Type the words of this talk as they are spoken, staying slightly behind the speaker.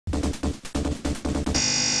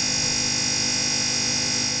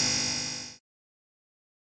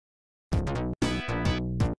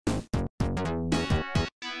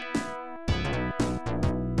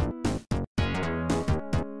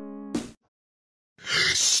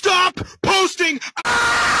screaming.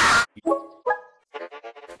 Ah!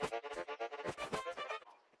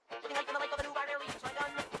 Living life in the life of a noob, I rarely use my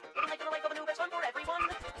gun. Living life in the life of a noob, it's fun for everyone.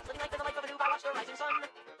 Living life in the life of a noob, I watch the rising sun.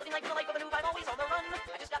 Living life in the life of a noob, I'm always on the run.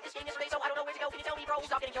 I just got this game yesterday, so I don't know where to go. Can you tell me, bro?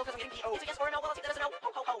 Stop getting killed because I'm getting PO. It's a yes or a no, well, I'll take that as a no.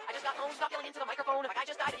 Ho, ho, ho. I just got home, stop yelling into the microphone. If I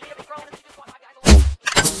just died and you made a big groan, and then you just fought 5 guys alone.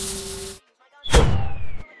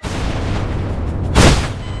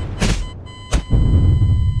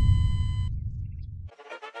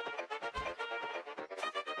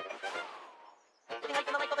 Living life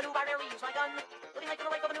in the life of a noob, I rarely use my gun. Living life in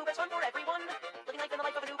the life of a noob, it's fun for everyone. Living life in the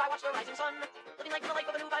life of a noob, I watch the rising sun. Living life in the life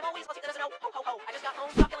of a noob, I'm always, I'll take that as a no. Ho, ho, ho. I just got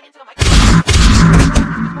home, stop yelling into the microphone.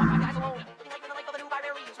 Just fought 5 guys alone. Living life in the life of a noob, I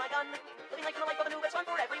rarely use my gun. Living life in the life of a noob, it's fun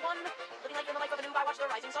for everyone. Living life in the life of a noob, I watch the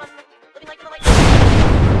rising sun. Living life in the life of a noob.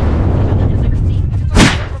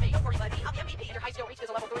 Don't worry, buddy. I'm the MVP and your high skill reach is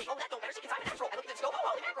a level 3. Oh, that don't matter. She can time it natural. I look at the scope. Oh,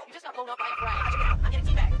 holy mackerel. You just got blown up by a frag. Check it out. I'm getting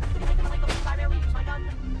teabagged. Living life in the life of a noob, I rarely use my gun.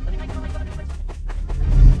 Living life in the life of a noob,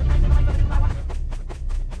 living life in the life of a noob, I watch.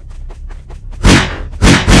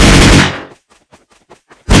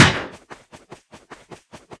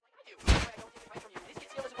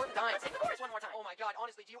 Oh my god,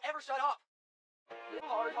 honestly, do you ever shut up?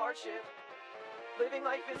 Hardship. Living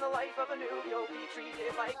life in the life of a noob, you'll be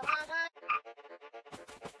treated like...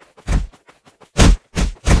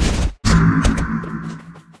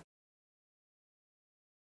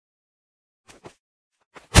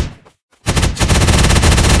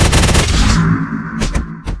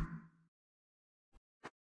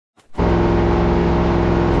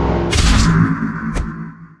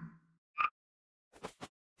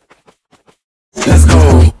 Let's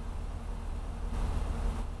go.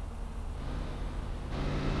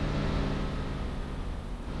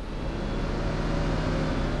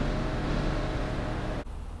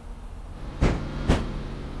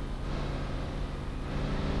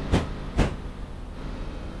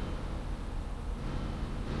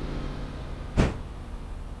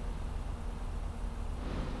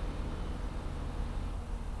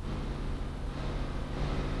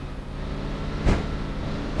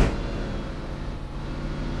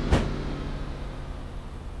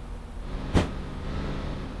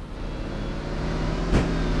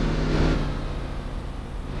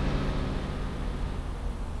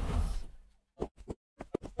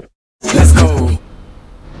 Let's go.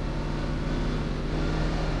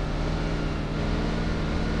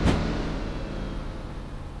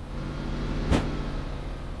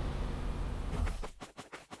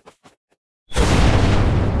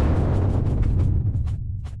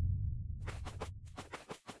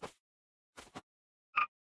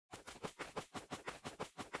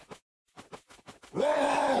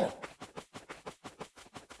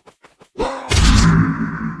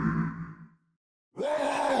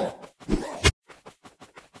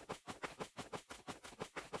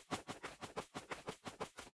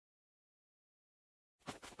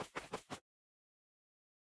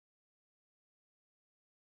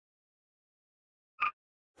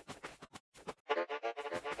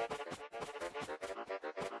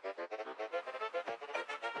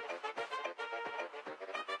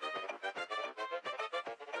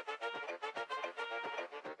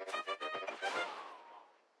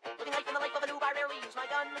 Living life in the life of a noob, I rarely use my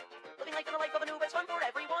gun. Living life in the life of a noob, it's fun for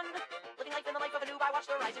everyone. Living life in the life of a noob, I watch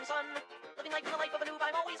the rising sun. Living life in the life of a noob,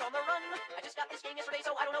 I'm always on the run. I just got this game yesterday,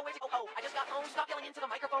 so I don't know where to go. Ho, I just got home, stop yelling into the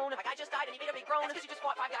microphone. If a guy just died and he made a big groan, because you just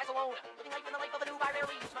fought 5 guys alone. Living life in the life of a noob, I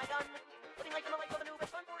rarely use my gun. Living life in the life of a noob,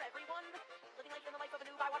 it's fun for everyone. Living life in the life of a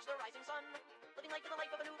noob, I watch the rising sun. Living life in the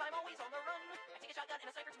life of a noob, I'm always on the run. I take a shotgun and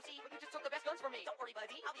a sniper to see, but you just took the best guns from me. Don't worry,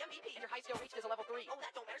 buddy. I'm the MVP and your high skill reach is a level 3. Oh,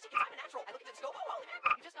 that don't matter. She can time it natural. I look at the scope. Oh, holy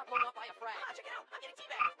mackerel. You just got blown up by a frag. Check it out. I'm getting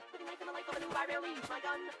teabagged. Living life in the life of a noob, I rarely use my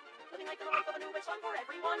gun. Living life in the life of a noob, it's fun for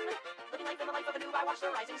everyone. Living life in the life of a noob, I watch the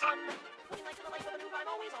rising sun. Living life in the life of a noob, I'm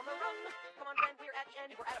always on the run. Come on, friend, we're at the end,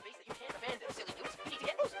 and we're at a base that you can't abandon. Silly goose, you need to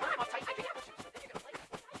get loose. When I'm uptight, I drink apple juice. Then you're gonna play like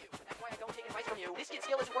I do. That's why I don't take advice from you. This kid's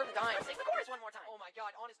skill isn't worth a dime. Sing the chorus one more time. Oh my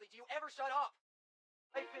god, honestly, do you ever shut up?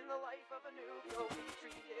 Life in the life of a noob, you'll be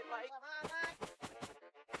treated like...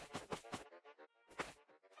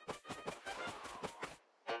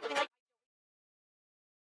 Living life...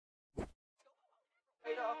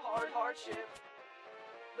 Hardship.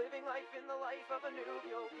 Living life in the life of a noob,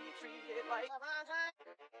 you'll be treated like...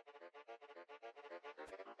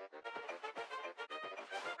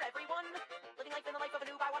 Everyone. Living life in the life of a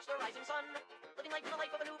noob, I watch the rising sun. Living life in the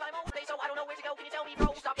life of a noob, I'm all day, so I don't know where to go. Can you tell me,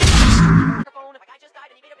 bro? Stop it. Microphone. If a guy just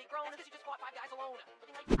died and he made a big groan, because you just fought 5 guys alone.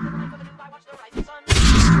 Living life in the life of a noob, I watch the rising sun.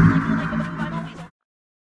 Living life in the life of a noob, I'm always on...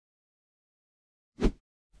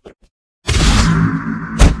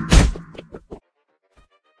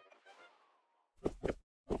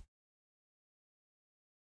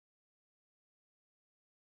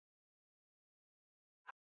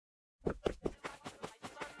 Living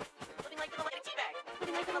life in the life of a teabag.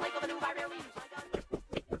 Living life in the life of a noob, I rarely use my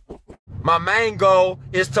gun. My main goal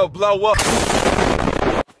is to blow up.